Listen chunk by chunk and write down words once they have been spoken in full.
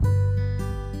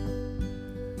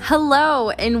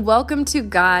Hello, and welcome to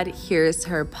God Hears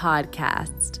Her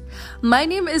podcast. My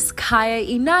name is Kaya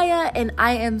Inaya, and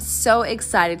I am so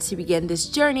excited to begin this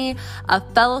journey of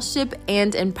fellowship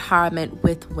and empowerment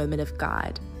with women of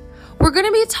God. We're going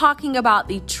to be talking about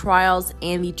the trials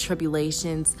and the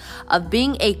tribulations of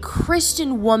being a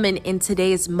Christian woman in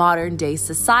today's modern day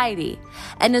society,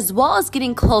 and as well as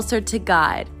getting closer to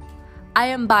God. I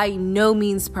am by no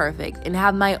means perfect and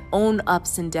have my own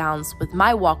ups and downs with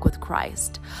my walk with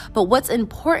Christ. But what's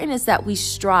important is that we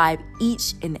strive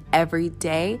each and every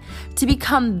day to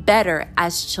become better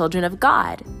as children of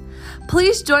God.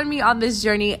 Please join me on this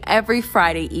journey every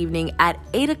Friday evening at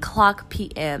 8 o'clock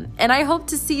p.m. and I hope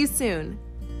to see you soon.